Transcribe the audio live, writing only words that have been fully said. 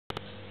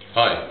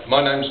Hi,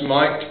 my name's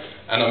Mike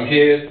and I'm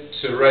here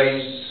to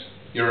raise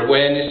your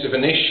awareness of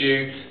an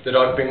issue that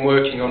I've been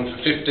working on for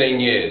 15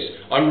 years.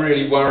 I'm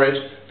really worried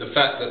the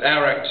fact that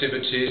our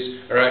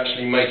activities are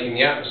actually making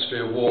the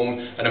atmosphere warm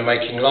and are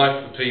making life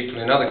for people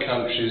in other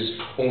countries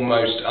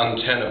almost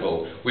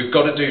untenable. We've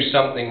got to do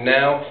something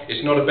now.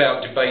 It's not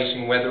about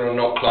debating whether or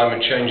not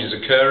climate change is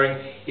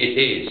occurring. It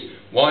is.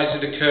 Why is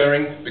it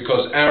occurring?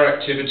 Because our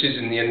activities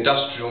in the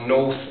industrial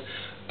north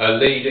are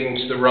leading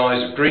to the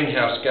rise of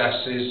greenhouse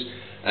gases,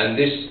 and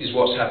this is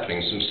what's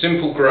happening. Some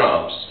simple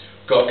graphs.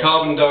 We've got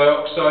carbon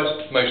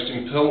dioxide, most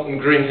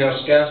important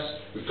greenhouse gas.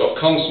 We've got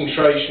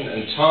concentration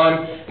and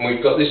time, and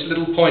we've got this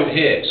little point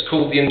here. It's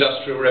called the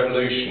Industrial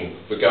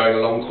Revolution. We're going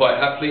along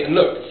quite happily, and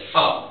look,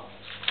 up.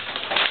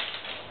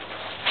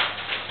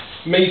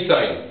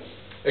 Methane.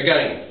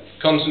 Again,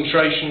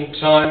 concentration,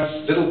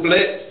 time, little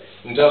blip,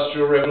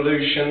 Industrial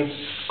Revolution,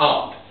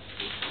 up.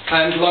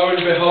 And lo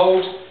and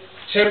behold,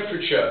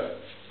 temperature,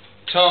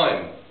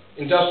 time,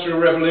 Industrial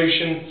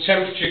Revolution,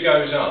 temperature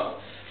goes up.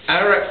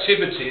 Our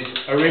activities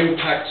are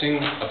impacting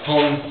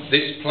upon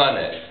this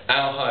planet,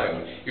 our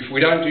home. If we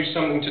don't do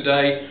something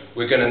today,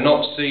 we're going to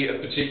not see a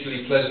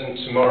particularly pleasant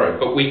tomorrow.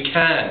 But we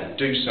can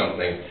do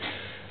something.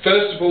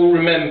 First of all,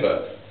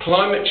 remember,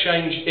 climate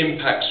change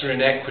impacts are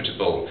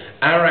inequitable.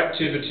 Our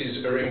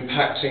activities are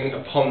impacting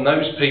upon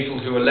those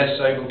people who are less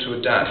able to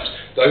adapt,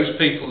 those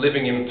people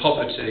living in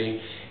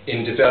poverty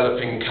in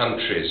developing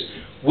countries.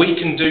 We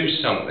can do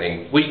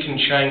something, we can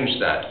change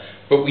that,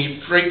 but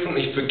we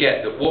frequently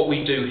forget that what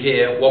we do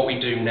here, what we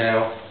do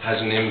now,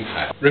 has an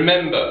impact.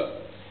 Remember,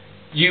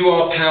 you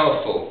are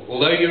powerful.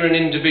 Although you're an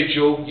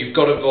individual, you've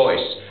got a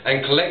voice,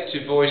 and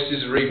collective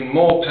voices are even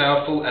more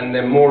powerful and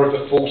they're more of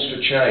a force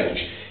for change.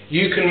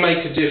 You can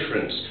make a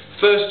difference.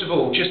 First of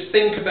all, just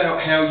think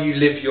about how you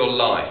live your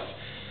life,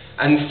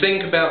 and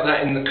think about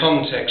that in the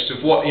context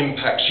of what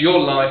impacts your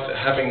life are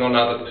having on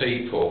other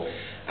people.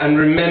 And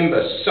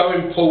remember, so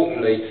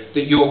importantly,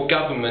 that your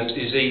government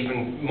is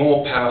even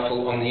more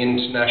powerful on the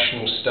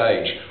international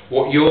stage.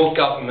 What your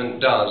government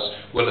does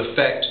will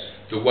affect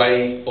the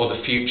way or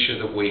the future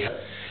that we have.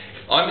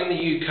 I'm in the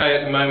UK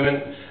at the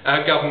moment.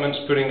 Our government's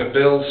putting a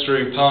bill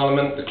through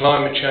Parliament, the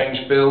climate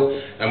change bill,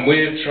 and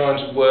we're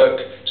trying to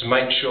work to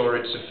make sure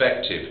it's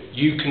effective.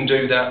 You can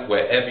do that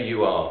wherever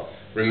you are.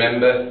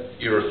 Remember,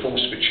 you're a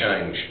force for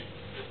change.